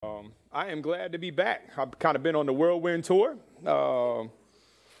I am glad to be back. I've kind of been on the whirlwind tour, been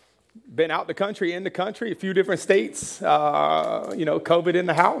out the country, in the country, a few different states, COVID in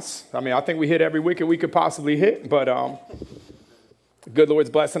the house. I mean, I think we hit every wicket we could possibly hit, but good Lord's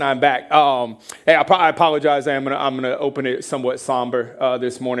blessing, I'm back. Hey, I apologize. I'm gonna open it somewhat somber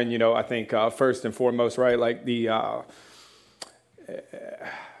this morning. I think first and foremost, right, like to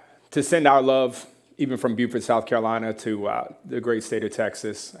send our love, even from Beaufort, South Carolina, to the great state of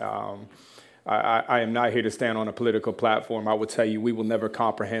Texas. I am not here to stand on a political platform. I will tell you, we will never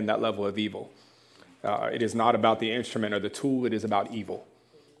comprehend that level of evil. It is not about the instrument or the tool. It is about evil,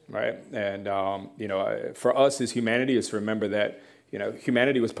 right? And, for us as humanity is to remember that,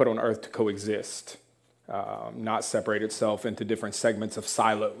 humanity was put on earth to coexist, not separate itself into different segments of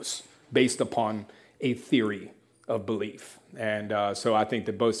silos based upon a theory of belief. And so I think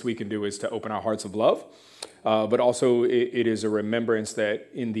the most we can do is to open our hearts of love, but also it is a remembrance that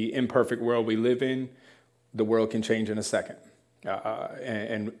in the imperfect world we live in, the world can change in a second.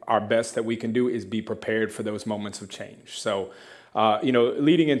 And our best that we can do is be prepared for those moments of change. So,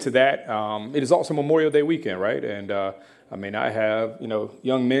 leading into that, it is also Memorial Day weekend, right? And I have,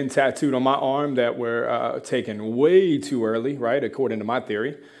 young men tattooed on my arm that were taken way too early, right, according to my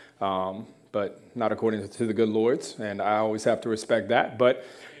theory. But not according to the good Lord's, and I always have to respect that. But,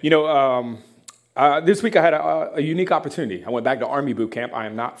 this week I had a unique opportunity. I went back to Army boot camp. I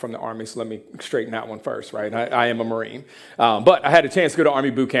am not from the Army, so let me straighten that one first, right? I am a Marine. But I had a chance to go to Army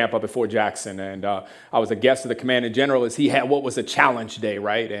boot camp up at Fort Jackson, and I was a guest of the Commanding General as he had what was a challenge day,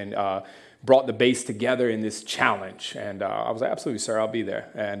 right? And brought the base together in this challenge. And I was like, absolutely, sir, I'll be there.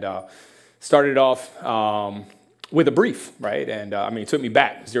 And started off with a brief, right? And it took me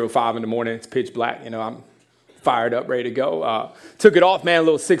back, 05 in the morning, it's pitch black, I'm fired up, ready to go. Took it off, man, a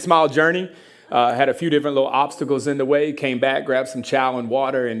little 6-mile journey. Had a few different little obstacles in the way, came back, grabbed some chow and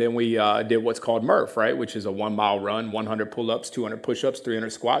water, and then we did what's called MRF, right? Which is a 1-mile run, 100 pull-ups, 200 push-ups, 300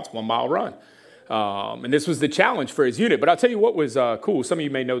 squats, 1-mile run. And this was the challenge for his unit. But I'll tell you what was cool. Some of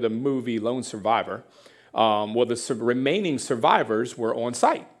you may know the movie Lone Survivor. The remaining survivors were on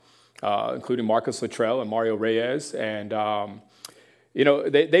site. Including Marcus Luttrell and Mario Reyes. And,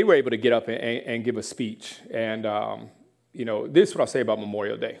 they were able to get up and give a speech. And, this is what I'll say about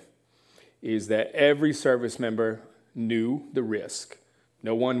Memorial Day, is that every service member knew the risk.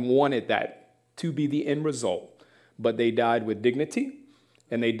 No one wanted that to be the end result, but they died with dignity,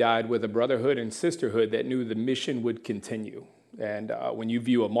 and they died with a brotherhood and sisterhood that knew the mission would continue. And when you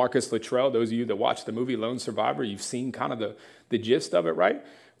view a Marcus Luttrell, those of you that watch the movie Lone Survivor, you've seen kind of the gist of it, right?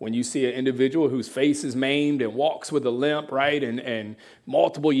 When you see an individual whose face is maimed and walks with a limp, right, and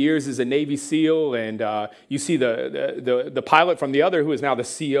multiple years as a Navy SEAL, and you see the pilot from the other, who is now the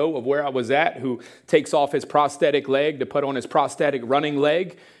CO of where I was at, who takes off his prosthetic leg to put on his prosthetic running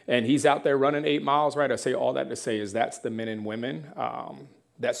leg, and he's out there running 8 miles, right? I say all that to say is that's the men and women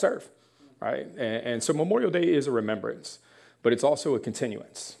that serve, right? And so Memorial Day is a remembrance, but it's also a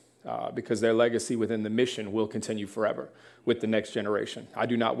continuance. Because their legacy within the mission will continue forever with the next generation. I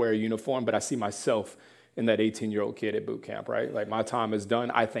do not wear a uniform, but I see myself in that 18-year-old kid at boot camp, right? Like, my time is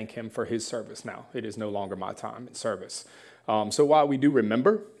done. I thank him for his service now. It is no longer my time in service. So while we do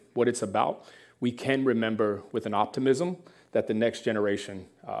remember what it's about, we can remember with an optimism that the next generation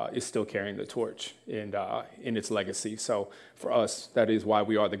is still carrying the torch in its legacy. So for us, that is why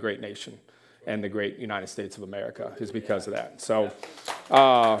we are the great nation. And the great United States of America is because of that. So,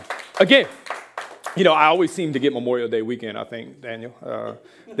 again, I always seem to get Memorial Day weekend, I think, Daniel.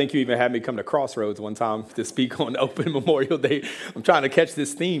 I think you even had me come to Crossroads one time to speak on open Memorial Day. I'm trying to catch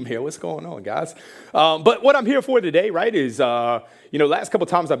this theme here. What's going on, guys? But what I'm here for today, right, is, last couple of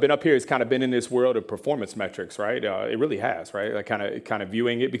times I've been up here, it's kind of been in this world of performance metrics, right? It really has, right? I kind of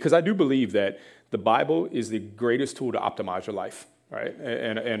viewing it, because I do believe that the Bible is the greatest tool to optimize your life. Right?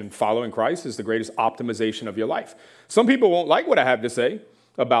 And following Christ is the greatest optimization of your life. Some people won't like what I have to say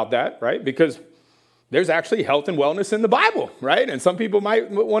about that, right? Because there's actually health and wellness in the Bible, right? And some people might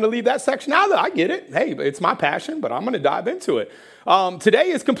want to leave that section out. I get it. Hey, it's my passion, but I'm going to dive into it. Today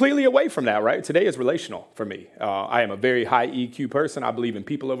is completely away from that, right? Today is relational for me. I am a very high EQ person. I believe in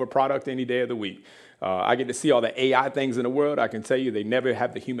people over product any day of the week. I get to see all the AI things in the world. I can tell you they never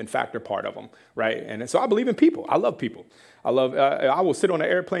have the human factor part of them, right? And so I believe in people. I love people. I will sit on an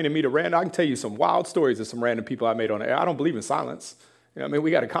airplane and meet a random. I can tell you some wild stories of some random people I made on the air. I don't believe in silence.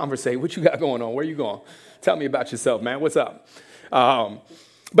 We got to conversate. What you got going on? Where you going? Tell me about yourself, man. What's up?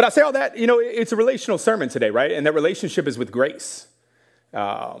 But I say all that, it's a relational sermon today, right? And that relationship is with grace.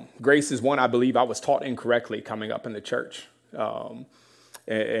 Grace is one I believe I was taught incorrectly coming up in the church.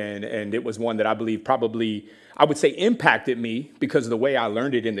 And it was one that I believe probably I would say, impacted me because of the way I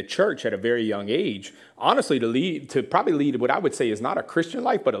learned it in the church at a very young age, honestly, to probably lead what I would say is not a Christian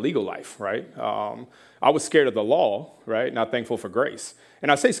life, but a legal life, right? I was scared of the law, right? Not thankful for grace.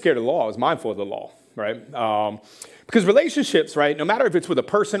 And I say scared of the law, I was mindful of the law, right? Because relationships, right, no matter if it's with a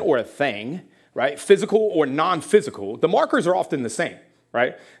person or a thing, right, physical or non-physical, the markers are often the same,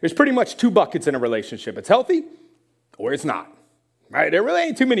 right? There's pretty much two buckets in a relationship. It's healthy or it's not. Right? There really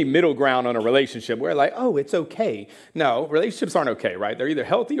ain't too many middle ground on a relationship where like, oh, it's okay. No, relationships aren't okay, right? They're either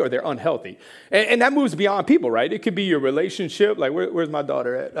healthy or they're unhealthy. And that moves beyond people, right? It could be your relationship. Like, where's my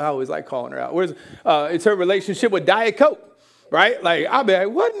daughter at? I always like calling her out. It's her relationship with Diet Coke, right? Like, I'll be like,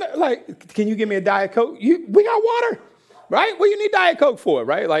 what? Like, can you give me a Diet Coke? We got water, right? What do you need Diet Coke for,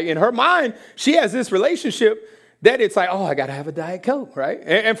 right? Like, in her mind, she has this relationship that it's like, oh, I got to have a Diet Coke, right?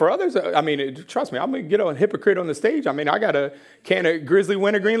 And for others, I mean, trust me, I'm going to get a hypocrite on the stage. I mean, I got a can of Grizzly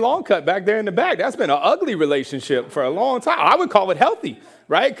Wintergreen Long Cut back there in the back. That's been an ugly relationship for a long time. I would call it healthy,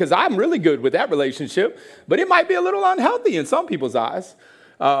 right? Because I'm really good with that relationship. But it might be a little unhealthy in some people's eyes.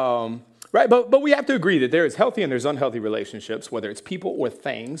 Right, but we have to agree that there is healthy and there's unhealthy relationships, whether it's people or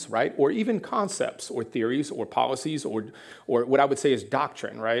things, right, or even concepts or theories or policies or what I would say is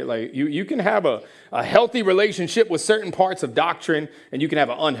doctrine, right? Like you can have a healthy relationship with certain parts of doctrine, and you can have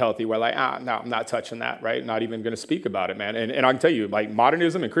an unhealthy where like, no, I'm not touching that, right? Not even going to speak about it, man. And I can tell you, like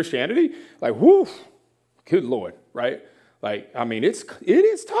modernism and Christianity, like, whoo, good Lord, right? Like, I mean, it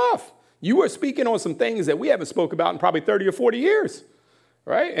is tough. You are speaking on some things that we haven't spoke about in probably 30 or 40 years.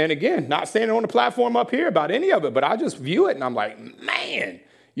 Right? And again, not standing on the platform up here about any of it, but I just view it and I'm like, man,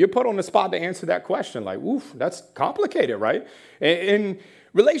 you're put on the spot to answer that question. Like, oof, that's complicated, right? And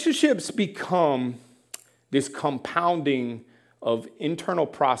relationships become this compounding of internal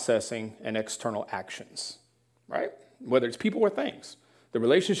processing and external actions, right? Whether it's people or things. The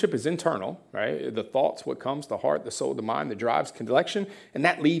relationship is internal, right? The thoughts, what comes, the heart, the soul, the mind, the drives, collection, and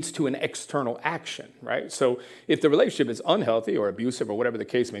that leads to an external action, right? So if the relationship is unhealthy or abusive or whatever the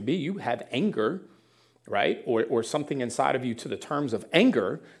case may be, you have anger, right? Or something inside of you to the terms of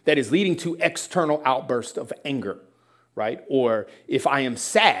anger that is leading to external outburst of anger, right? Or if I am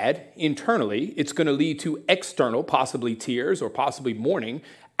sad internally, it's going to lead to external, possibly tears or possibly mourning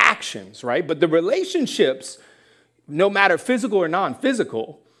actions, right? But the relationships, no matter physical or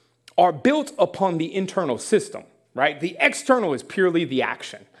non-physical, are built upon the internal system, right? The external is purely the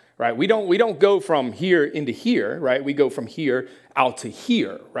action, right? We don't go from here into here, right? We go from here out to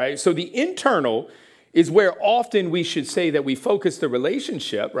here, right? So the internal is where often we should say that we focus the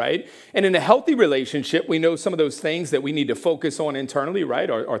relationship, right? And in a healthy relationship, we know some of those things that we need to focus on internally, right?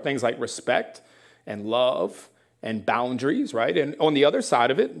 Are things like respect and love and boundaries, right? And on the other side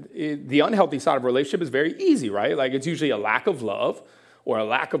of it, the unhealthy side of a relationship is very easy, right? Like it's usually a lack of love or a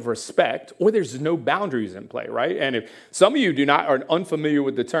lack of respect, or there's no boundaries in play, right? And if some of you are unfamiliar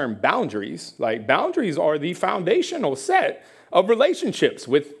with the term boundaries, like boundaries are the foundational set of relationships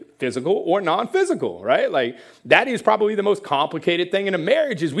with physical or non-physical, right? Like that is probably the most complicated thing in a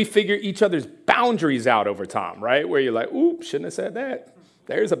marriage is we figure each other's boundaries out over time, right? Where you're like, ooh, shouldn't have said that.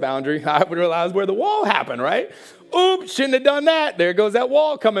 There's a boundary. I realized where the wall happened, right? Oops, shouldn't have done that. There goes that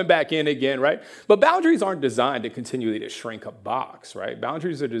wall coming back in again, right? But boundaries aren't designed to continually to shrink a box, right?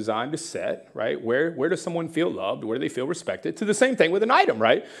 Boundaries are designed to set, right? Where does someone feel loved? Where do they feel respected? To the same thing with an item,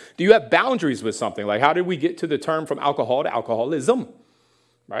 right? Do you have boundaries with something? Like how did we get to the term from alcohol to alcoholism,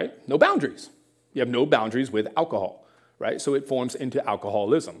 right? No boundaries. You have no boundaries with alcohol, right? So it forms into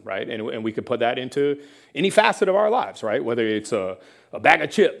alcoholism, right? And we could put that into any facet of our lives, right? Whether it's a bag of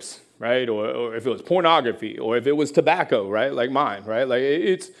chips, right? Or if it was pornography, or if it was tobacco, right? Like mine, right?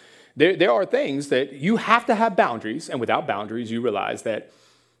 Like there are things that you have to have boundaries, and without boundaries, you realize that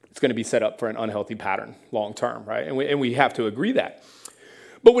it's going to be set up for an unhealthy pattern long term, right? And we have to agree that.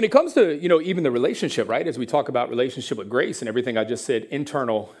 But when it comes to, even the relationship, right? As we talk about relationship with grace and everything I just said,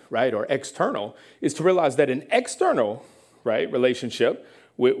 internal, right? Or external, is to realize that an external, right? Relationship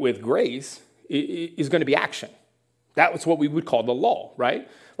with grace is going to be action. That was what we would call the law, right?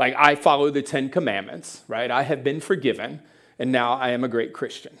 Like I follow the 10 commandments, right? I have been forgiven, and now I am a great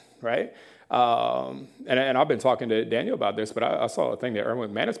Christian, right? And I've been talking to Daniel about this, but I saw a thing that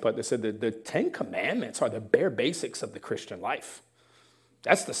Erwin McManus put that said that the 10 commandments are the bare basics of the Christian life.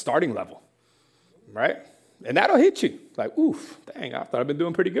 That's the starting level, right? And that'll hit you. Like, oof, dang, I thought I've been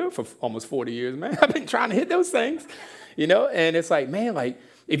doing pretty good for almost 40 years, man. I've been trying to hit those things, And it's like, man, like,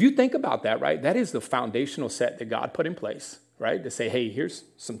 if you think about that, right, that is the foundational set that God put in place, right, to say, hey, here's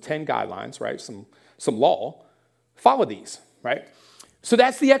some 10 guidelines, right, some law, follow these, right? So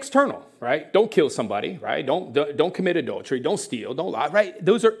that's the external, right? Don't kill somebody, right? Don't commit adultery, don't steal, don't lie, right?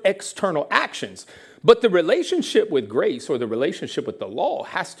 Those are external actions. But the relationship with grace or the relationship with the law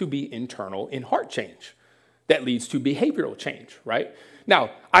has to be internal in heart change. That leads to behavioral change, right? Now,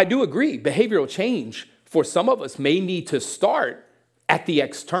 I do agree, behavioral change for some of us may need to start at the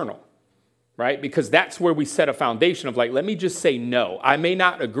external, right? Because that's where we set a foundation of like, let me just say no. I may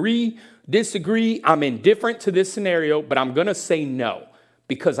not agree, disagree, I'm indifferent to this scenario, but I'm going to say no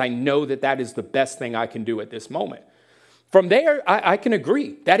because I know that that is the best thing I can do at this moment. From there, I can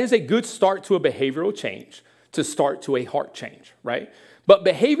agree. That is a good start to a behavioral change, to start to a heart change, right? But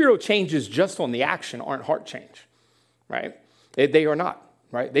behavioral changes just on the action aren't heart change, right? They are not,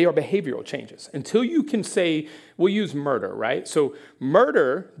 right? They are behavioral changes. Until you can say, we'll use murder, right? So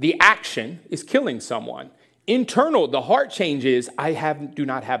murder, the action is killing someone. Internal, the heart change is, do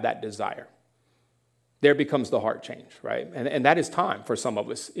not have that desire. There becomes the heart change, right? And that is time for some of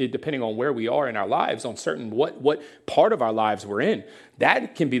us, depending on where we are in our lives, on certain what part of our lives we're in.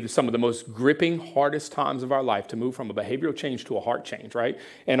 That can be some of the most gripping, hardest times of our life to move from a behavioral change to a heart change, right?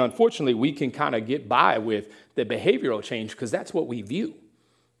 And unfortunately, we can kind of get by with the behavioral change because that's what we view,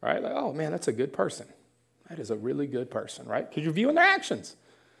 right? Like, oh man, that's a good person. That is a really good person, right? Because you're viewing their actions,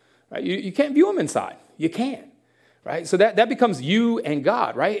 right? You can't view them inside. You can't. Right? So that becomes you and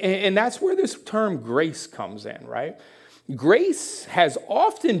God, right? And that's where this term grace comes in, right? Grace has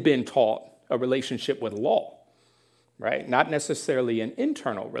often been taught a relationship with law, right? Not necessarily an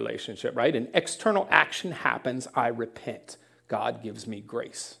internal relationship, right? An external action happens, I repent. God gives me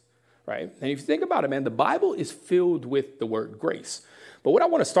grace, right? And if you think about it, man, the Bible is filled with the word grace. But what I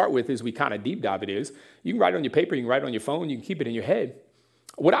want to start with is we kind of deep dive it is, you can write it on your paper, you can write it on your phone, you can keep it in your head.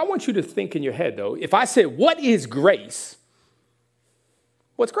 What I want you to think in your head, though, if I said, what is grace?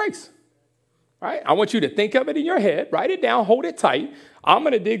 What's grace? Right? I want you to think of it in your head, write it down, hold it tight. I'm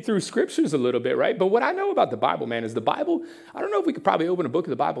going to dig through scriptures a little bit, right? But what I know about the Bible, man, is the Bible, I don't know if we could probably open a book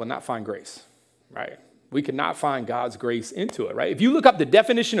of the Bible and not find grace, right? We could not find God's grace into it, right? If you look up the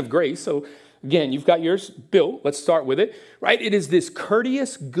definition of grace, so again, you've got yours built. Let's start with it, right? It is this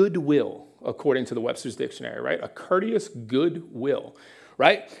courteous goodwill, according to the Webster's Dictionary, right? A courteous goodwill.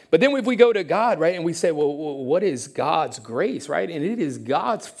 Right? But then if we go to God, right, and we say, well, what is God's grace, right? And it is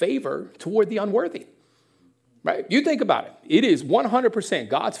God's favor toward the unworthy, right? You think about it. It is 100%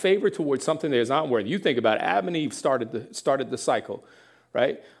 God's favor towards something that is unworthy. You think about it. Adam and Eve started the cycle,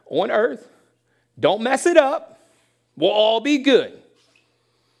 right? On earth, don't mess it up. We'll all be good.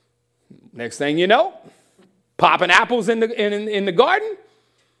 Next thing you know, popping apples in the garden,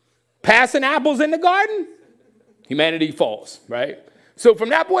 passing apples in the garden, humanity falls, right? So from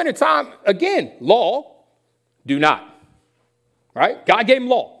that point in time, again, law, do not, right? God gave him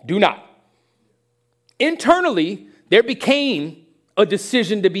law, do not. Internally, there became a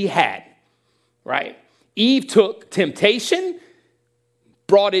decision to be had, right? Eve took temptation,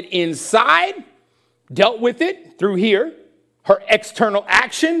 brought it inside, dealt with it through here. Her external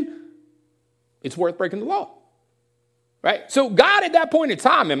action, it's worth breaking the law, right? So God at that point in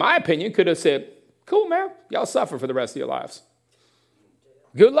time, in my opinion, could have said, cool, man, y'all suffer for the rest of your lives.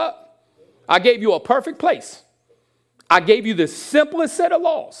 Good luck. I gave you a perfect place. I gave you the simplest set of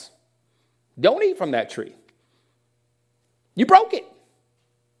laws. Don't eat from that tree. You broke it.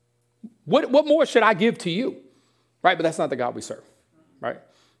 What more should I give to you? Right? But that's not the God we serve. Right?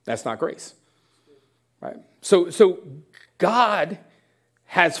 That's not grace. Right? So God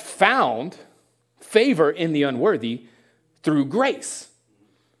has found favor in the unworthy through grace.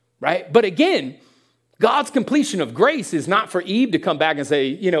 Right? But again, God's completion of grace is not for Eve to come back and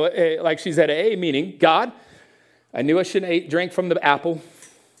say, like she's at a meeting, God, I knew I shouldn't drink from the apple,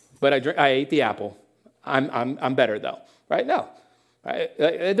 but I ate the apple. I'm better though, right? No,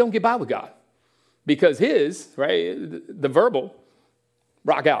 right? Don't get by with God because right, the verbal,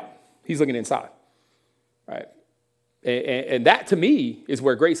 rock out. He's looking inside, right? And that to me is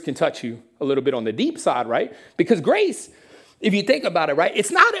where grace can touch you a little bit on the deep side, right? Because grace, if you think about it, right,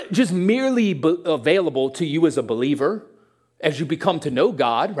 it's not just merely available to you as a believer as you become to know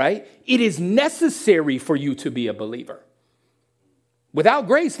God, right? It is necessary for you to be a believer. Without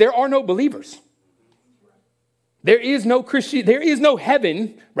grace, there are no believers. There is no there is no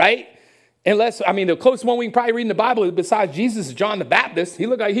heaven, right? Unless, the closest one we can probably read in the Bible besides Jesus is John the Baptist. He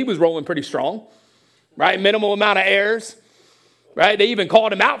looked like he was rolling pretty strong, right? Minimal amount of errors, right? They even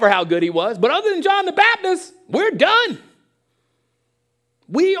called him out for how good he was. But other than John the Baptist, we're done.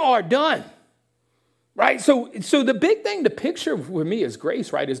 We are done, right? So the big thing to picture for me as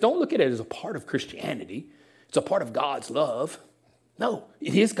grace, right, is don't look at it as a part of Christianity. It's a part of God's love. No,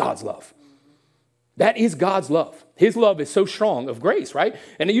 it is God's love. That is God's love. His love is so strong of grace, right?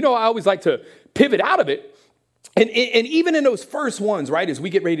 And I always like to pivot out of it. And even in those first ones, right, as we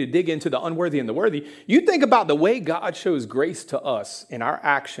get ready to dig into the unworthy and the worthy, you think about the way God shows grace to us in our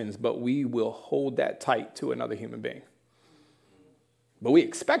actions, but we will hold that tight to another human being. But we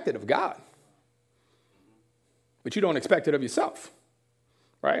expect it of God. But you don't expect it of yourself,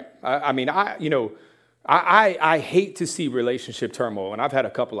 right? I hate to see relationship turmoil, and I've had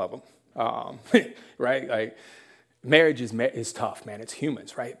a couple of them. Right? Like marriage is tough, man. It's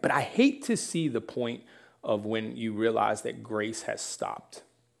humans, right? But I hate to see the point of when you realize that grace has stopped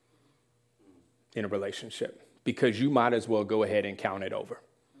in a relationship, because you might as well go ahead and count it over,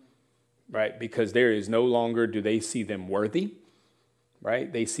 right? Because there is no longer do they see them worthy,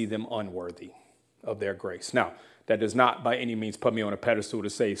 right? They see them unworthy of their grace. Now, that does not by any means put me on a pedestal to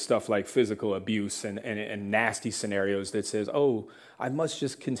say stuff like physical abuse and nasty scenarios that says, oh, I must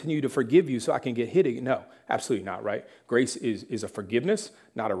just continue to forgive you so I can get hit again. No, absolutely not, right? Grace is a forgiveness,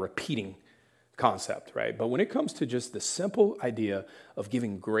 not a repeating concept, right? But when it comes to just the simple idea of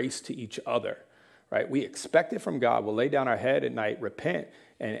giving grace to each other, right? We expect it from God. We'll lay down our head at night, repent,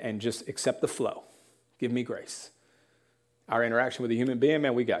 and just accept the flow. Give me grace. Our interaction with a human being,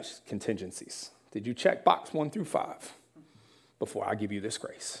 man, we got contingencies. Did you check box 1 through 5 before I give you this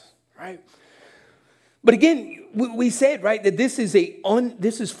grace, right? But again, we said, right, that this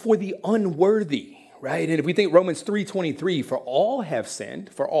is for the unworthy, right? And if we think Romans 3:23, for all have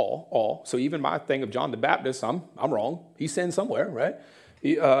sinned, for all. So even my thing of John the Baptist, I'm wrong. He sinned somewhere, right?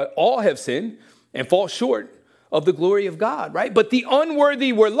 All have sinned and fall short of the glory of God, right? But the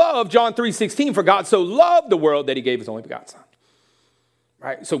unworthy were loved, John 3:16, for God so loved the world that he gave his only begotten son,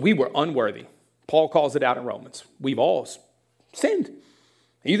 right? So we were unworthy. Paul calls it out in Romans. We've all sinned.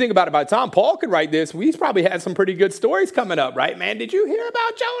 And you think about it, by the time Paul could write this, he's probably had some pretty good stories coming up, right? Man, did you hear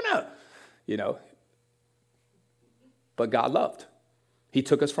about Jonah? But God loved. He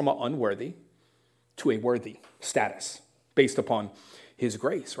took us from an unworthy to a worthy status based upon his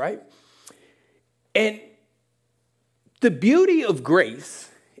grace, right? And the beauty of grace,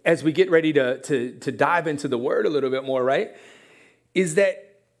 as we get ready to dive into the word a little bit more, right, is that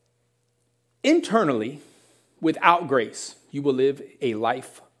internally, without grace, you will live a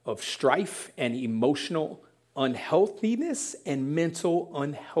life of strife and emotional unhealthiness and mental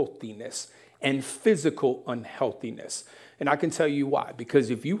unhealthiness and physical unhealthiness. And I can tell you why. Because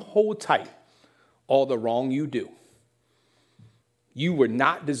if you hold tight all the wrong you do, you were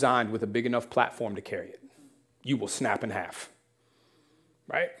not designed with a big enough platform to carry it. You will snap in half,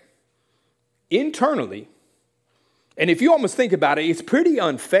 right? Internally, and if you almost think about it, it's pretty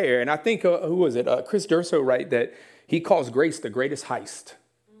unfair. And I think, who was it? Chris Durso, right? That he calls grace the greatest heist.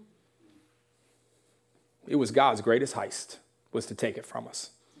 It was God's greatest heist, was to take it from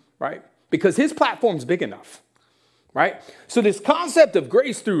us, right? Because his platform's big enough, right? So this concept of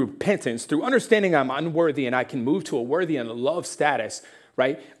grace through repentance, through understanding I'm unworthy and I can move to a worthy and a love status,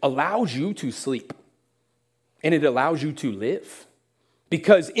 right, allows you to sleep. And it allows you to live.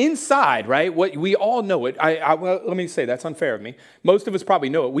 Because inside, right, what we all know it. Well, let me say, that's unfair of me. Most of us probably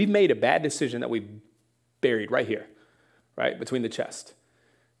know it. We've made a bad decision that we buried right here, right, between the chest.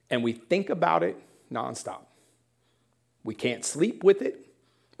 And we think about it nonstop. We can't sleep with it.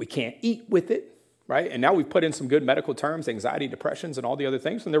 We can't eat with it, right? And now we've put in some good medical terms, anxiety, depressions, and all the other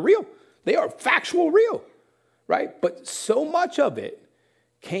things, and they're real. They are factual real, right? But so much of it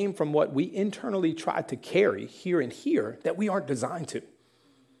came from what we internally tried to carry here and here that we aren't designed to.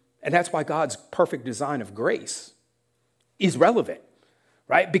 And that's why God's perfect design of grace is relevant,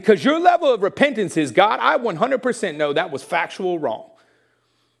 right? Because your level of repentance is, God, I 100% know that was factual wrong.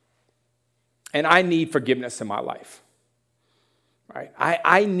 And I need forgiveness in my life, right?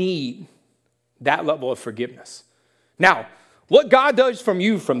 I need that level of forgiveness. Now, what God does from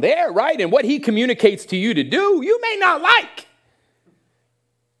you from there, right, and what he communicates to you to do, you may not like.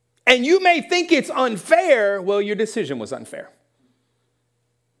 And you may think it's unfair. Well, your decision was unfair.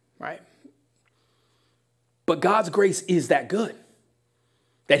 Right? But God's grace is that good,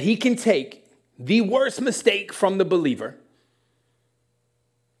 that he can take the worst mistake from the believer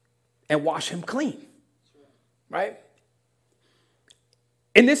and wash him clean. Right?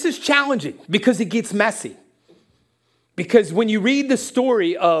 And this is challenging because it gets messy. Because when you read the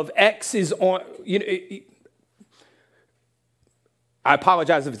story of X is on, I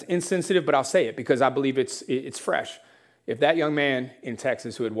apologize if it's insensitive, but I'll say it because I believe it's fresh. If that young man in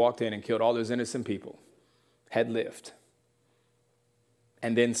Texas who had walked in and killed all those innocent people had lived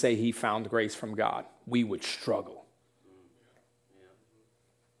and then say he found grace from God, we would struggle.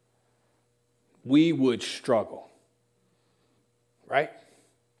 We would struggle, right?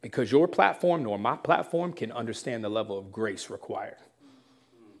 because your platform nor my platform can understand the level of grace required.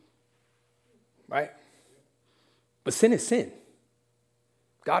 Right? But sin is sin.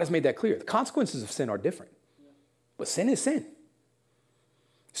 God has made that clear. The consequences of sin are different, but sin is sin.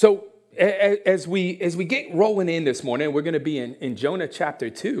 So as we get rolling in this morning, we're going to be in Jonah chapter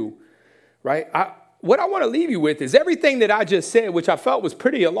 2, right? What I want to leave you with is everything that I just said, which I felt was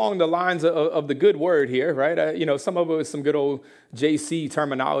pretty along the lines of the good word here, right? Some of it was some good old JC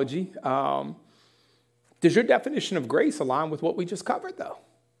terminology. Does your definition of grace align with what we just covered, though?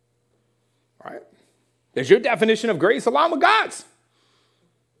 Right? Does your definition of grace align with God's?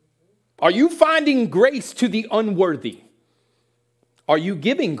 Are you finding grace to the unworthy? Are you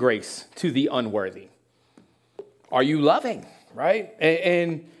giving grace to the unworthy? Are you loving, right?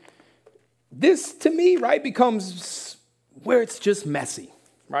 And this, to me, right, becomes where it's just messy,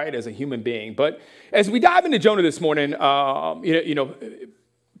 right, as a human being. But as we dive into Jonah this morning,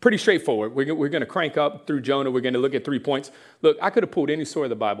 pretty straightforward. We're going to crank up through Jonah. We're going to look at 3 points. Look, I could have pulled any story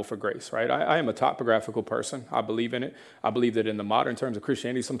of the Bible for grace, right? I am a topographical person. I believe in it. I believe that in the modern terms of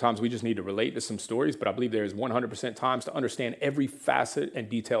Christianity, sometimes we just need to relate to some stories, but I believe there is 100% times to understand every facet and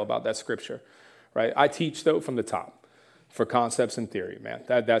detail about that scripture, right? I teach, though, from the top for concepts and theory, man.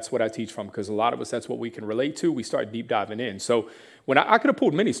 That's what I teach from, because a lot of us, that's what we can relate to. We start deep diving in. So when I could have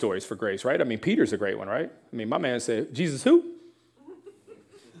pulled many stories for grace, right? I mean, Peter's a great one, right? I mean, my man said, Jesus who?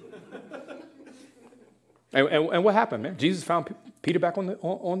 And what happened, man? Jesus found Peter back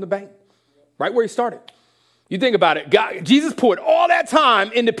on the bank, right where he started. You think about it. Jesus poured all that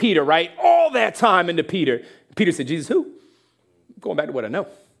time into Peter, right? All that time into Peter. Peter said, Jesus who? Going back to what I know.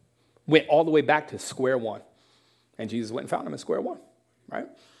 Went all the way back to square one. And Jesus went and found him at square one, right?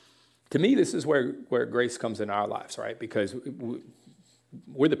 To me, this is where grace comes in our lives, right? Because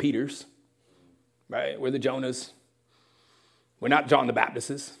we're the Peters, right? We're the Jonahs. We're not John the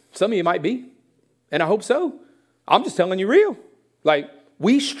Baptists. Some of you might be. And I hope so. I'm just telling you real. Like,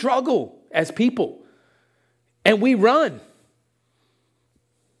 we struggle as people. And we run.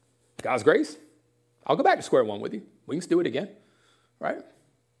 God's grace, I'll go back to square one with you. We can just do it again. Right?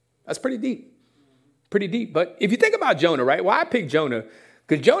 That's pretty deep. Pretty deep. But if you think about Jonah, right? Why I picked Jonah?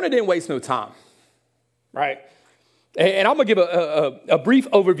 Because Jonah didn't waste no time. Right? And I'm going to give a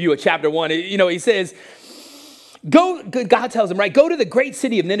brief overview of chapter 1. He says, God tells him, right, go to the great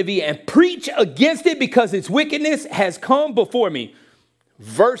city of Nineveh and preach against it because its wickedness has come before me.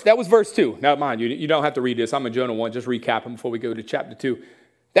 That was verse 2. Now, mind you, you don't have to read this. I'm in Jonah 1. Just recap them before we go to chapter 2.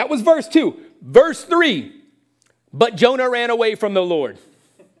 That was verse 2. Verse 3. But Jonah ran away from the Lord.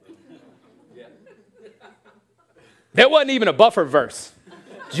 There wasn't even a buffer verse.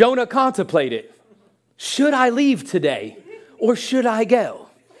 Jonah contemplated, should I leave today or should I go?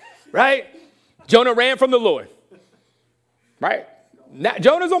 Right? Jonah ran from the Lord. Right? Now,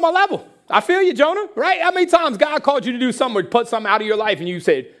 Jonah's on my level. I feel you, Jonah. Right? How many times God called you to do something or put something out of your life and you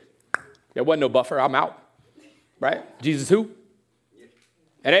said, there wasn't no buffer, I'm out. Right? Jesus who?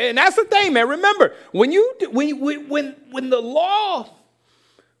 And that's the thing, man. Remember, when the law,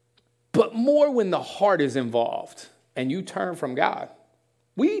 but more when the heart is involved and you turn from God,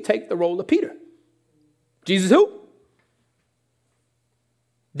 we take the role of Peter. Jesus who?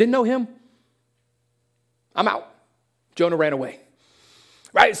 Didn't know him. I'm out. Jonah ran away.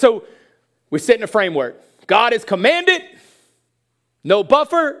 Right? So we're setting a framework. God has commanded, no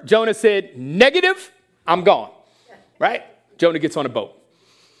buffer. Jonah said, negative, I'm gone. Right? Jonah gets on a boat.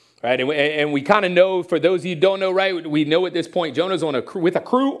 Right? And we kind of know, for those of you who don't know, right, we know at this point, Jonah's with a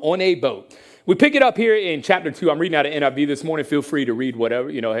crew on a boat. We pick it up here in chapter 2. I'm reading out of NIV this morning. Feel free to read whatever.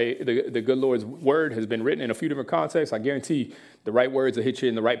 Hey, the good Lord's word has been written in a few different contexts. I guarantee the right words will hit you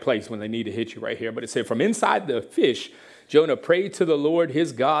in the right place when they need to hit you right here. But it said, from inside the fish, Jonah prayed to the Lord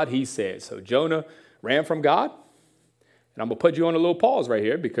his God, he said. So Jonah ran from God. And I'm going to put you on a little pause right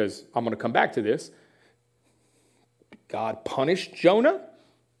here because I'm going to come back to this. God punished Jonah.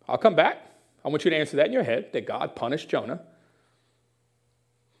 I'll come back. I want you to answer that in your head, that God punished Jonah.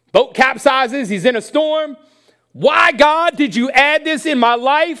 Boat capsizes. He's in a storm. Why, God, did you add this in my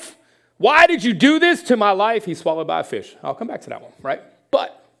life? Why did you do this to my life? He's swallowed by a fish. I'll come back to that one, right?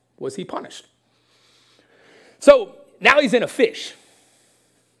 But was he punished? So now he's in a fish.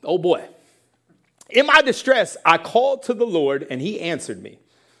 Oh, boy. In my distress, I called to the Lord, and he answered me.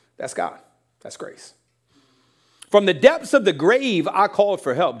 That's God. That's grace. From the depths of the grave, I called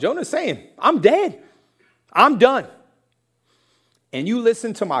for help. Jonah's saying, I'm dead. I'm done. And you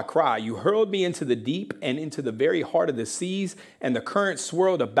listened to my cry. You hurled me into the deep and into the very heart of the seas, and the current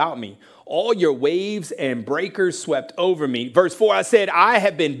swirled about me. All your waves and breakers swept over me. Verse 4, I said, I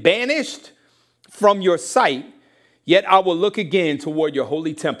have been banished from your sight. Yet I will look again toward your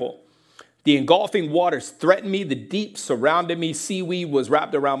holy temple. The engulfing waters threatened me. The deep surrounded me. Seaweed was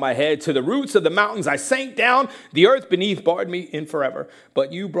wrapped around my head. To the roots of the mountains I sank down. The earth beneath barred me in forever.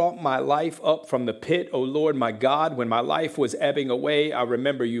 But you brought my life up from the pit, O Lord, my God. When my life was ebbing away, I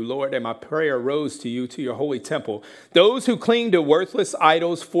remember you, Lord, and my prayer rose to you, to your holy temple. Those who cling to worthless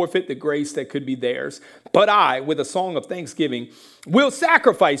idols forfeit the grace that could be theirs. But I, with a song of thanksgiving, will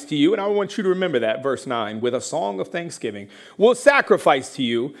sacrifice to you. And I want you to remember that, verse 9. With a song of thanksgiving, will sacrifice to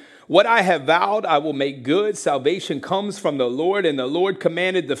you. What I have vowed, I will make good. Salvation comes from the Lord, and the Lord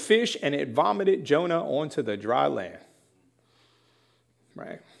commanded the fish, and it vomited Jonah onto the dry land.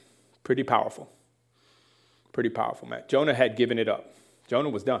 Right? Pretty powerful. Pretty powerful, man. Jonah had given it up. Jonah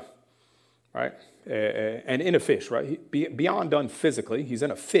was done. Right? And in a fish, right? Beyond done physically. He's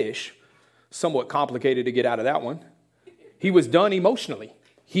in a fish. Somewhat complicated to get out of that one. He was done emotionally.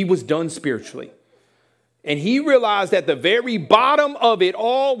 He was done spiritually. And he realized at the very bottom of it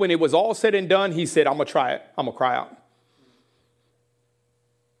all, when it was all said and done, he said, I'm going to try it. I'm going to cry out.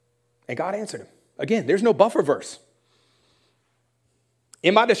 And God answered him. Again, there's no buffer verse.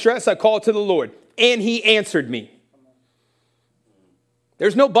 In my distress, I called to the Lord, and he answered me.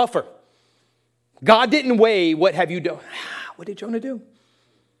 There's no buffer. God didn't weigh, what have you done? What did Jonah do?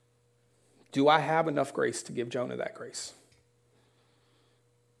 Do I have enough grace to give Jonah that grace?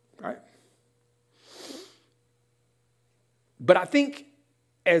 Right? But I think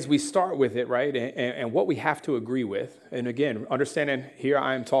as we start with it, right, and what we have to agree with, and again, understanding here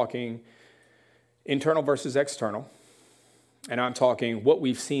I am talking internal versus external, and I'm talking what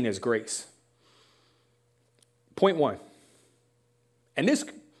we've seen as grace. Point one, and this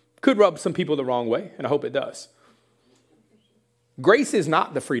could rub some people the wrong way, and I hope it does. Grace is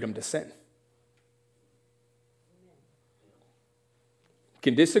not the freedom to sin.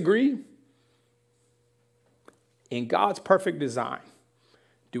 Can disagree. In God's perfect design,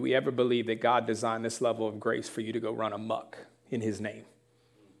 do we ever believe that God designed this level of grace for you to go run amok in his name?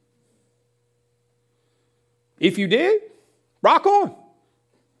 If you did, rock on.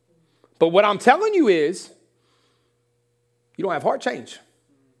 But what I'm telling you is, you don't have heart change.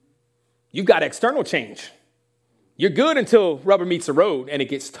 You've got external change. You're good until rubber meets the road and it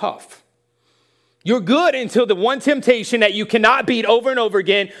gets tough. You're good until the one temptation that you cannot beat over and over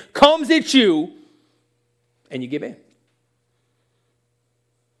again comes at you and you give in.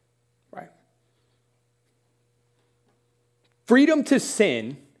 Right? Freedom to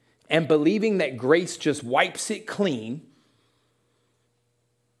sin and believing that grace just wipes it clean,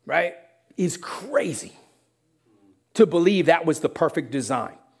 right, is crazy to believe that was the perfect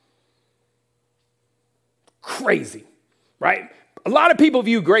design. Crazy, right? A lot of people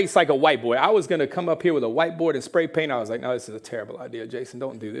view grace like a whiteboard. I was going to come up here with a whiteboard and spray paint. I was like, no, this is a terrible idea, Jason.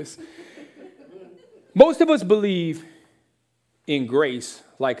 Don't do this. Most of us believe in grace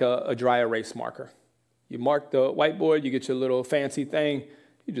like a dry erase marker. You mark the whiteboard, you get your little fancy thing,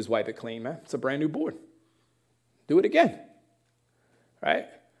 you just wipe it clean, man. It's a brand new board. Do it again, right?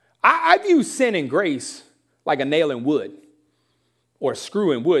 I view sin and grace like a nail in wood or a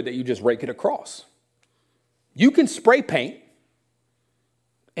screw in wood that you just rake it across. You can spray paint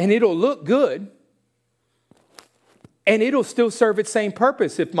and it'll look good and it'll still serve its same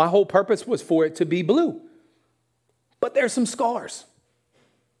purpose if my whole purpose was for it to be blue. But there's some scars.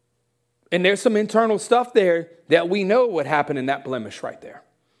 And there's some internal stuff there that we know what happened in that blemish right there.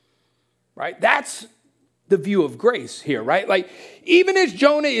 Right? That's the view of grace here, right? Like, even as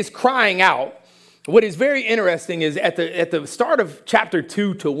Jonah is crying out, what is very interesting is at the start of chapter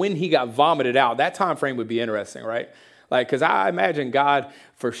 2 to when he got vomited out, that time frame would be interesting, right? Like, because I imagine God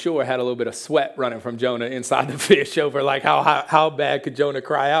for sure had a little bit of sweat running from Jonah inside the fish over like how bad could Jonah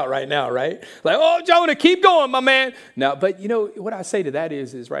cry out right now, right? Like, oh, Jonah, keep going, my man. Now, but you know, what I say to that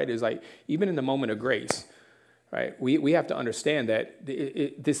is like, even in the moment of grace, right, we have to understand that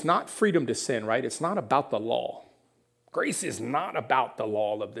it's not freedom to sin, right? It's not about the law. Grace is not about the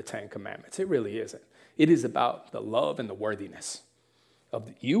law of the 10 Commandments. It really isn't. It is about the love and the worthiness of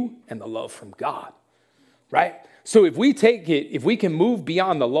you and the love from God, right? So if we take it, if we can move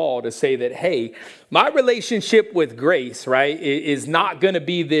beyond the law to say that, hey, my relationship with grace, right, is not going to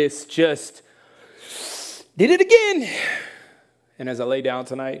be this just did it again. And as I lay down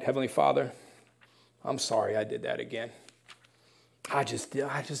tonight, Heavenly Father, I'm sorry I did that again. I just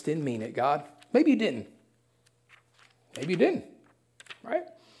didn't mean it, God. Maybe you didn't. Maybe you didn't, right?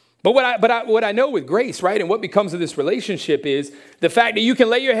 But what I know with grace, right, and what becomes of this relationship is the fact that you can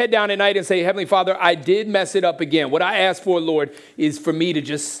lay your head down at night and say, Heavenly Father, I did mess it up again. What I ask for, Lord, is for me to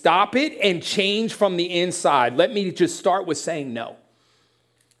just stop it and change from the inside. Let me just start with saying no, all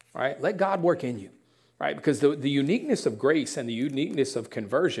right? Let God work in you, right? Because the uniqueness of grace and the uniqueness of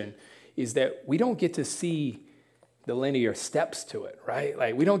conversion is that we don't get to see the linear steps to it, right?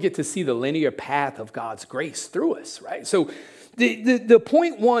 Like we don't get to see the linear path of God's grace through us, right? So the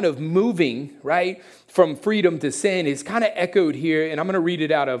point one of moving, right, from freedom to sin is kind of echoed here, and I'm going to read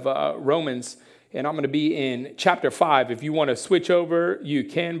it out of Romans, and I'm going to be in chapter 5. If you want to switch over, you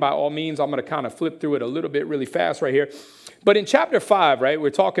can by all means. I'm going to kind of flip through it a little bit really fast right here. But in chapter 5, right, we're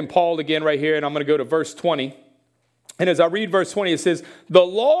talking Paul again right here, and I'm going to go to verse 20. And as I read verse 20, it says, the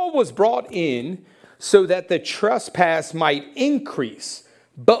law was brought in so that the trespass might increase.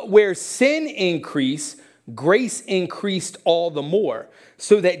 But where sin increased, grace increased all the more,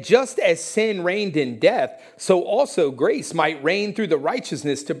 so that just as sin reigned in death, so also grace might reign through the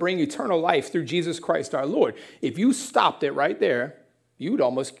righteousness to bring eternal life through Jesus Christ our Lord. If you stopped it right there, you would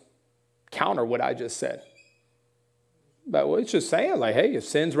almost counter what I just said. But well, it's just saying like, hey, if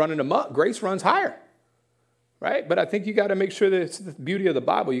sin's running amok, grace runs higher. Right? But I think you got to make sure that it's the beauty of the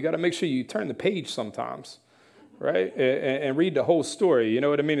Bible. You got to make sure you turn the page sometimes, right? And read the whole story. You know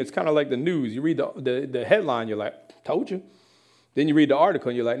what I mean? It's kind of like the news. You read the headline, you're like, told you. Then you read the article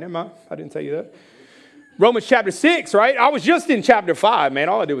and you're like, never mind, I didn't tell you that. Romans chapter 6, right? I was just in chapter 5, man.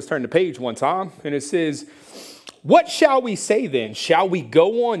 All I did was turn the page one time. And it says, what shall we say then? Shall we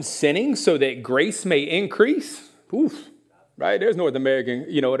go on sinning so that grace may increase? Oof, right? There's North American,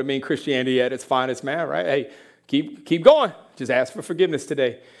 you know what I mean, Christianity at its finest, man, right? Hey, keep going. Just ask for forgiveness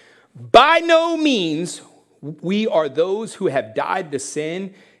today. By no means we are those who have died to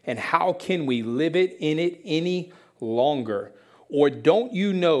sin, and how can we live in it any longer? Or don't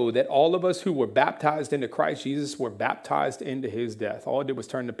you know that all of us who were baptized into Christ Jesus were baptized into his death? All I did was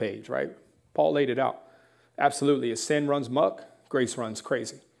turn the page, right? Paul laid it out. Absolutely. As sin runs muck, grace runs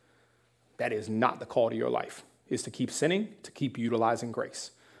crazy. That is not the call to your life, is to keep sinning, to keep utilizing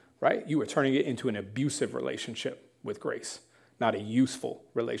grace. Right? You are turning it into an abusive relationship with grace, not a useful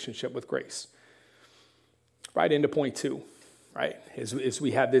relationship with grace. Right into point 2, right? As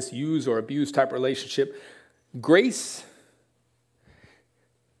we have this use or abuse type relationship, grace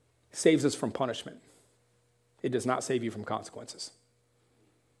saves us from punishment. It does not save you from consequences.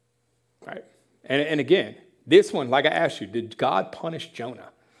 Right? And again, this one, like I asked you, did God punish Jonah?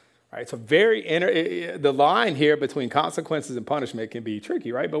 Right, it's a the line here between consequences and punishment can be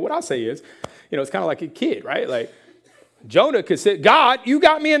tricky, right? But what I say is, it's kind of like a kid, right? Like Jonah could say, God, you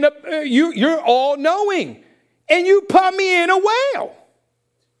got me in you're all knowing, and you put me in a whale.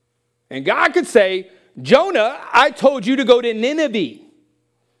 And God could say, Jonah, I told you to go to Nineveh.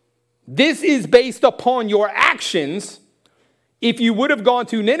 This is based upon your actions. If you would have gone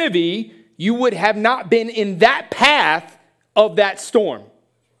to Nineveh, you would have not been in that path of that storm.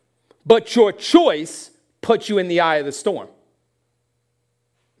 But your choice puts you in the eye of the storm,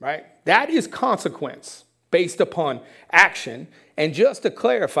 right? That is consequence based upon action. And just to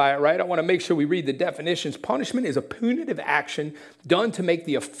clarify it, right, I want to make sure we read the definitions. Punishment is a punitive action done to make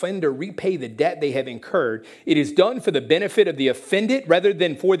the offender repay the debt they have incurred. It is done for the benefit of the offended rather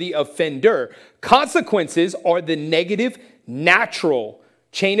than for the offender. Consequences are the negative, natural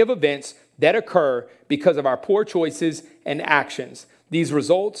chain of events that occur because of our poor choices and actions. These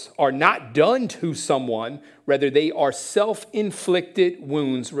results are not done to someone, rather they are self-inflicted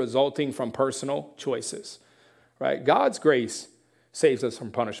wounds resulting from personal choices, right? God's grace saves us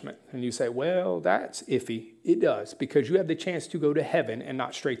from punishment. And you say, well, that's iffy. It does, because you have the chance to go to heaven and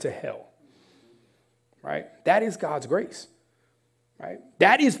not straight to hell, right? That is God's grace, right?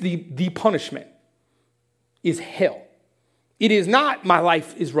 That is the punishment, is hell. It is not my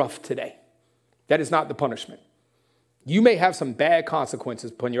life is rough today. That is not the punishment. You may have some bad consequences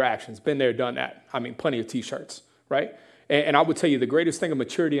upon your actions. Been there, done that. I mean, plenty of t-shirts, right? And I would tell you the greatest thing of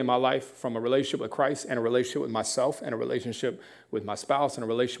maturity in my life from a relationship with Christ and a relationship with myself and a relationship with my spouse and a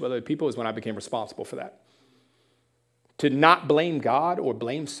relationship with other people is when I became responsible for that. To not blame God or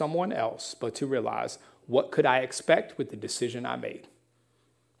blame someone else, but to realize what could I expect with the decision I made?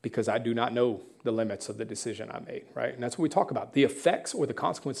 Because I do not know the limits of the decision I made, right? And that's what we talk about. The effects or the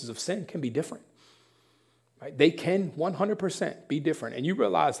consequences of sin can be different. Right? They can 100% be different. And you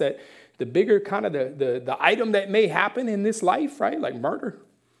realize that the bigger kind of the item that may happen in this life, right? Like murder,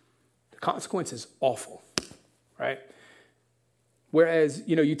 the consequence is awful, right? Whereas,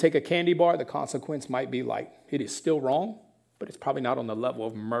 you take a candy bar, the consequence might be light. It is still wrong, but it's probably not on the level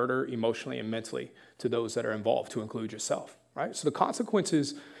of murder emotionally and mentally to those that are involved, to include yourself, right? So the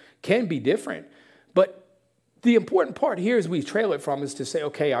consequences can be different, but the important part here as we trail it from is to say,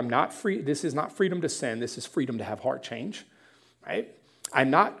 okay, I'm not free. This is not freedom to sin. This is freedom to have heart change, right?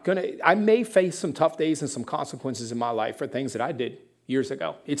 I may face some tough days and some consequences in my life for things that I did years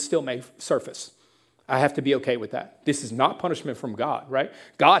ago. It still may surface. I have to be okay with that. This is not punishment from God, right?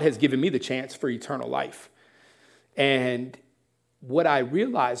 God has given me the chance for eternal life. And what I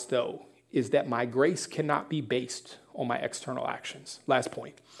realized, though, is that my grace cannot be based on my external actions. Last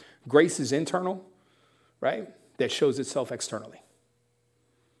point. Grace is internal, right? That shows itself externally.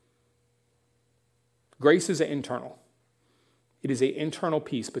 Grace is an internal. It is an internal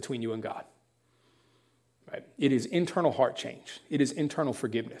peace between you and God. Right? It is internal heart change. It is internal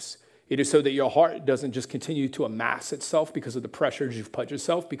forgiveness. It is so that your heart doesn't just continue to amass itself because of the pressures you've put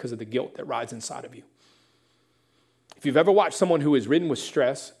yourself, because of the guilt that rides inside of you. If you've ever watched someone who is ridden with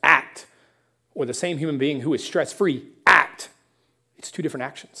stress act, or the same human being who is stress-free act, it's two different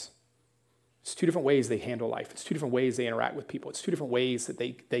actions. It's two different ways they handle life. It's two different ways they interact with people. It's two different ways that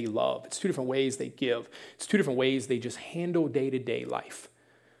they love. It's two different ways they give. It's two different ways they just handle day-to-day life.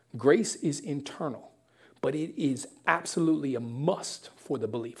 Grace is internal, but it is absolutely a must for the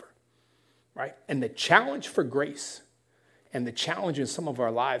believer, right? And the challenge for grace and the challenge in some of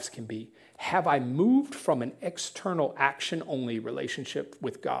our lives can be, have I moved from an external action-only relationship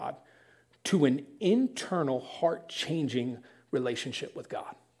with God to an internal heart-changing relationship with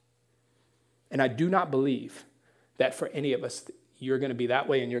God? And I do not believe that for any of us, you're going to be that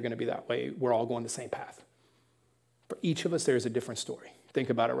way and you're going to be that way. We're all going the same path. For each of us, there's a different story. Think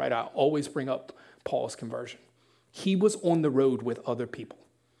about it, right? I always bring up Paul's conversion. He was on the road with other people.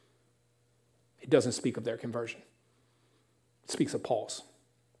 It doesn't speak of their conversion. It speaks of Paul's.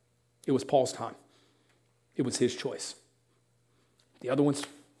 It was Paul's time. It was his choice. The other ones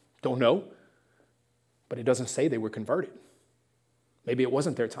don't know, but it doesn't say they were converted. Maybe it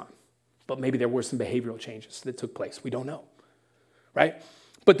wasn't their time, but maybe there were some behavioral changes that took place. We don't know, right?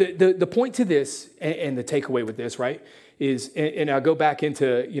 But the point to this, and the takeaway with this, right, is, and I'll go back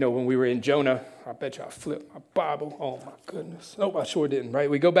into, when we were in Jonah, I bet you I flipped my Bible. Oh, my goodness. Nope, I sure didn't, right?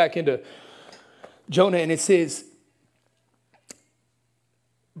 We go back into Jonah, and it says,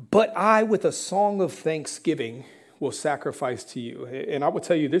 but I, with a song of thanksgiving, will sacrifice to you. And I will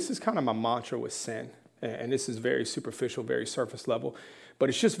tell you, this is kind of my mantra with sin. And this is very superficial, very surface level, but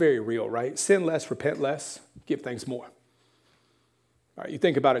it's just very real, right? Sin less, repent less, give thanks more. All right, you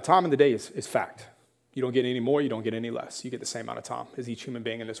think about it, time in the day is fact. You don't get any more, you don't get any less. You get the same amount of time as each human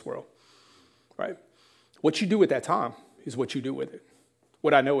being in this world, right? What you do with that time is what you do with it.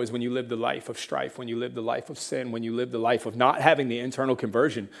 What I know is when you live the life of strife, when you live the life of sin, when you live the life of not having the internal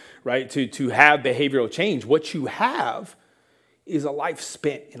conversion, right, to have behavioral change, what you have is a life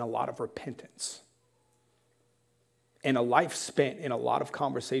spent in a lot of repentance. And a life spent in a lot of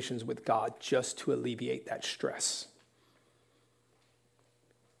conversations with God just to alleviate that stress.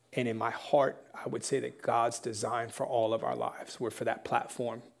 And in my heart, I would say that God's design for all of our lives were for that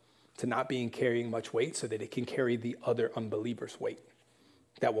platform to not be carrying much weight so that it can carry the other unbelievers' weight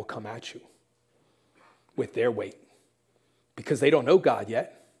that will come at you with their weight. Because they don't know God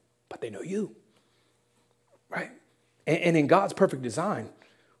yet, but they know you, right? And in God's perfect design,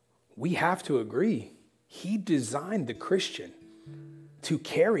 we have to agree, He designed the Christian to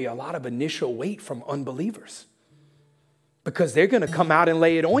carry a lot of initial weight from unbelievers because they're going to come out and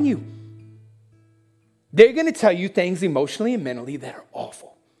lay it on you. They're going to tell you things emotionally and mentally that are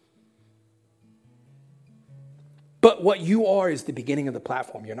awful. But what you are is the beginning of the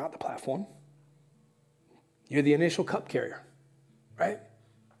platform. You're not the platform. You're the initial cup carrier, right?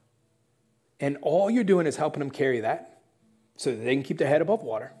 And all you're doing is helping them carry that so that they can keep their head above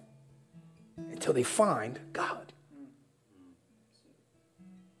water until they find God.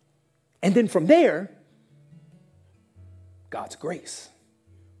 And then from there, God's grace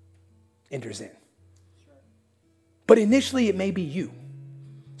enters in. But initially, it may be you.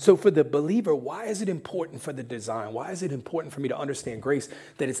 So for the believer, why is it important for the design? Why is it important for me to understand grace?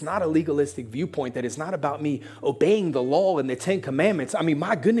 That it's not a legalistic viewpoint, that it's not about me obeying the law and the 10 commandments. I mean,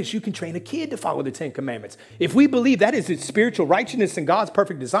 my goodness, you can train a kid to follow the 10 commandments. If we believe that is its spiritual righteousness and God's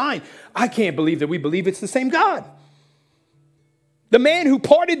perfect design, I can't believe that we believe it's the same God. The man who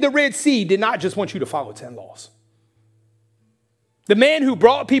parted the Red Sea did not just want you to follow 10 laws. The man who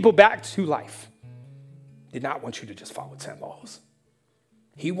brought people back to life did not want you to just follow 10 laws.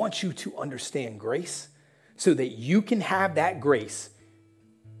 He wants you to understand grace so that you can have that grace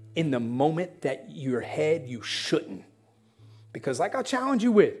in the moment that your head you shouldn't. Because like I challenge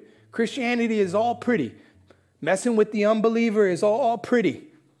you with, Christianity is all pretty. Messing with the unbeliever is all pretty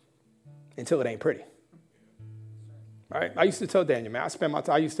until it ain't pretty. All right? I used to tell Daniel, man,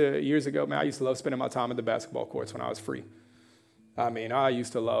 years ago, I used to love spending my time at the basketball courts when I was free. I mean, I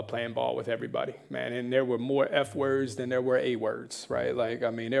used to love playing ball with everybody, man. And there were more F words than there were A words, right?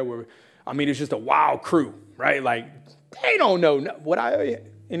 It's just a wild crew, right? Like, they don't know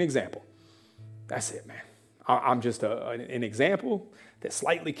an example. That's it, man. I'm just an example that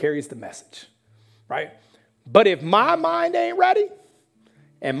slightly carries the message, right? But if my mind ain't ready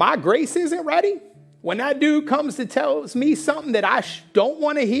and my grace isn't ready, when that dude comes to tell me something that I don't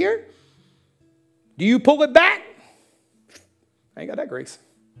want to hear, do you pull it back? I ain't got that grace.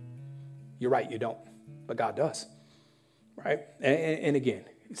 You're right, you don't. But God does, right? And again,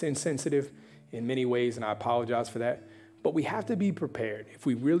 it's insensitive in many ways, and I apologize for that. But we have to be prepared if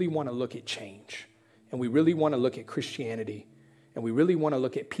we really want to look at change, and we really want to look at Christianity, and we really want to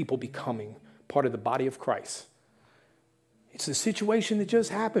look at people becoming part of the body of Christ. It's a situation that just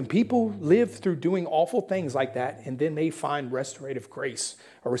happened. People live through doing awful things like that, and then they find restorative grace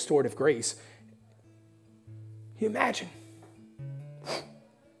or restorative grace. Can you imagine?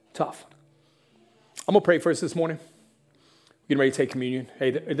 Tough. I'm going to pray for us this morning. We're getting ready to take communion.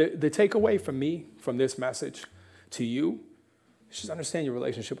 Hey, the takeaway from me, from this message to you, is just understand your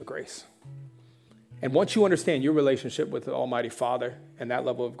relationship with grace. And once you understand your relationship with the Almighty Father and that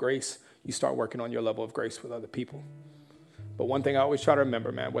level of grace, you start working on your level of grace with other people. But one thing I always try to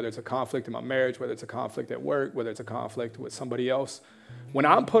remember, man, whether it's a conflict in my marriage, whether it's a conflict at work, whether it's a conflict with somebody else, when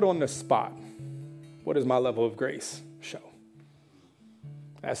I'm put on the spot, what does my level of grace show?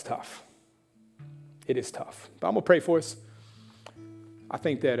 That's tough. It is tough. But I'm going to pray for us. I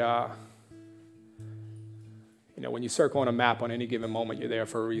think that, when you circle on a map on any given moment, you're there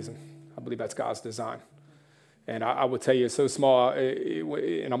for a reason. I believe that's God's design. And I will tell you, it's so small, and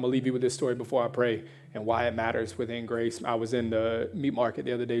I'm going to leave you with this story before I pray and why it matters within grace. I was in the meat market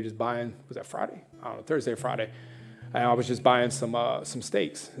the other day just buying, was that Friday? I don't know, Thursday or Friday. And I was just buying some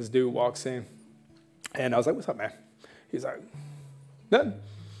steaks. This dude walks in, and I was like, what's up, man? He's like, nothing.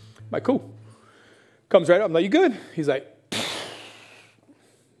 I'm like, cool. Comes right up. I'm like, you good? He's like,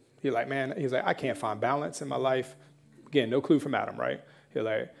 man, I can't find balance in my life. Again, no clue from Adam, right? He's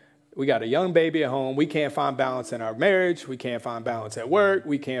like, we got a young baby at home. We can't find balance in our marriage. We can't find balance at work.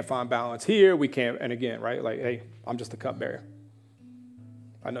 We can't find balance here. We can't, and again, right? Like, hey, I'm just a cupbearer.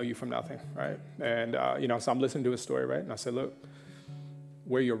 I know you from nothing, right? And, so I'm listening to his story, right? And I said, look,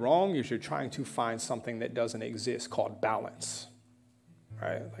 where you're wrong is you're trying to find something that doesn't exist called balance,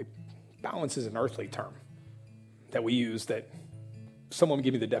 right? Like, balance is an earthly term that we use that someone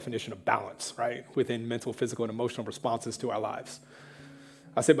give me the definition of balance, right? Within mental, physical, and emotional responses to our lives.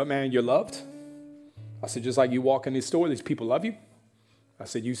 I said, but man, you're loved. I said, just like you walk in this store, these people love you. I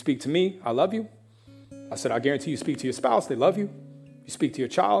said, you speak to me, I love you. I said, I guarantee you speak to your spouse, they love you. You speak to your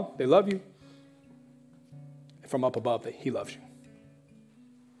child, they love you. And from up above, he loves you.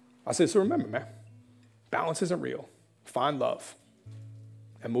 I said, so remember, man, balance isn't real. Find love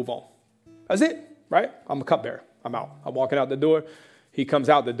and move on. That's it, right? I'm a cupbearer. I'm out. I'm walking out the door. He comes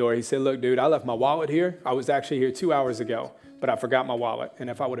out the door. He said, look, dude, I left my wallet here. I was actually here 2 hours ago, but I forgot my wallet. And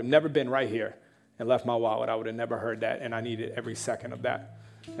if I would have never been right here and left my wallet, I would have never heard that. And I needed every second of that.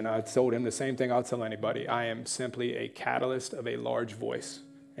 And I told him the same thing I'll tell anybody. I am simply a catalyst of a large voice.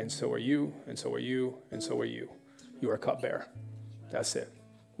 And so are you, and so are you, and so are you. You are a cupbearer. That's it.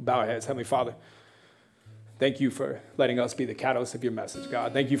 We'll bow our heads. Heavenly Father, thank you for letting us be the catalyst of your message,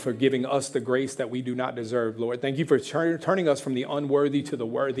 God. Thank you for giving us the grace that we do not deserve, Lord. Thank you for turning us from the unworthy to the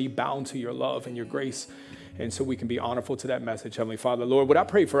worthy, bound to your love and your grace, and so we can be honorful to that message, Heavenly Father. Lord, what I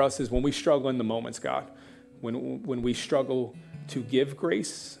pray for us is when we struggle in the moments, God, when we struggle to give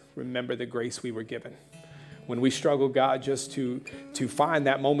grace, remember the grace we were given. When we struggle, God, just to find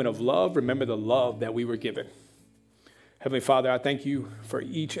that moment of love, remember the love that we were given. Heavenly Father, I thank you for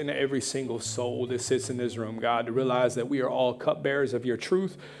each and every single soul that sits in this room, God, to realize that we are all cupbearers of your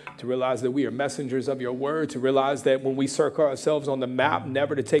truth, to realize that we are messengers of your word, to realize that when we circle ourselves on the map,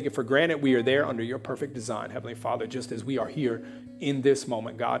 never to take it for granted, we are there under your perfect design, Heavenly Father, just as we are here in this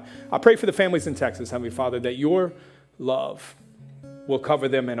moment, God. I pray for the families in Texas, Heavenly Father, that your love will cover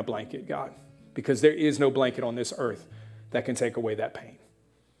them in a blanket, God, because there is no blanket on this earth that can take away that pain.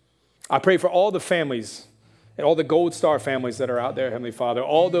 I pray for all the families and all the Gold Star families that are out there, Heavenly Father,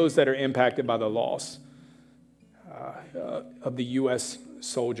 all those that are impacted by the loss of the U.S.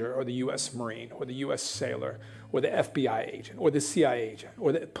 soldier or the U.S. Marine or the U.S. sailor or the FBI agent or the CIA agent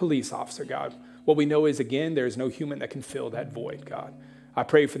or the police officer, God. What we know is, again, there is no human that can fill that void, God. I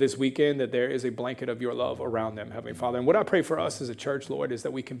pray for this weekend that there is a blanket of your love around them, Heavenly Father. And what I pray for us as a church, Lord, is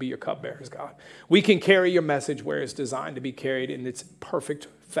that we can be your cupbearers, God. We can carry your message where it's designed to be carried in its perfect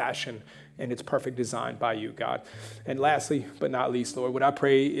fashion and its perfect design by you, God. And lastly, but not least, Lord, what I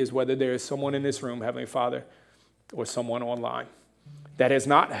pray is whether there is someone in this room, Heavenly Father, or someone online that has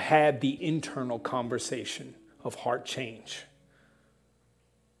not had the internal conversation of heart change,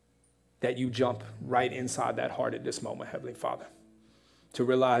 that you jump right inside that heart at this moment, Heavenly Father. to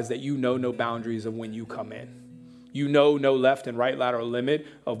realize that you know no boundaries of when you come in. You know no left and right lateral limit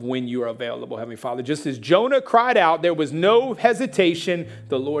of when you are available, Heavenly Father. Just as Jonah cried out, there was no hesitation,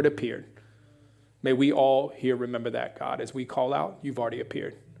 the Lord appeared. May we all here remember that, God. As we call out, you've already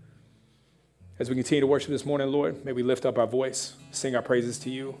appeared. As we continue to worship this morning, Lord, may we lift up our voice, sing our praises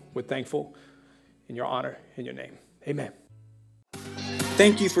to you. We're thankful in your honor, in your name. Amen.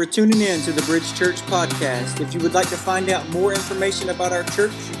 Thank you for tuning in to the Bridge Church podcast. If you would like to find out more information about our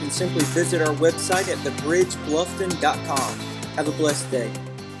church, you can simply visit our website at thebridgebluffton.com. Have a blessed day.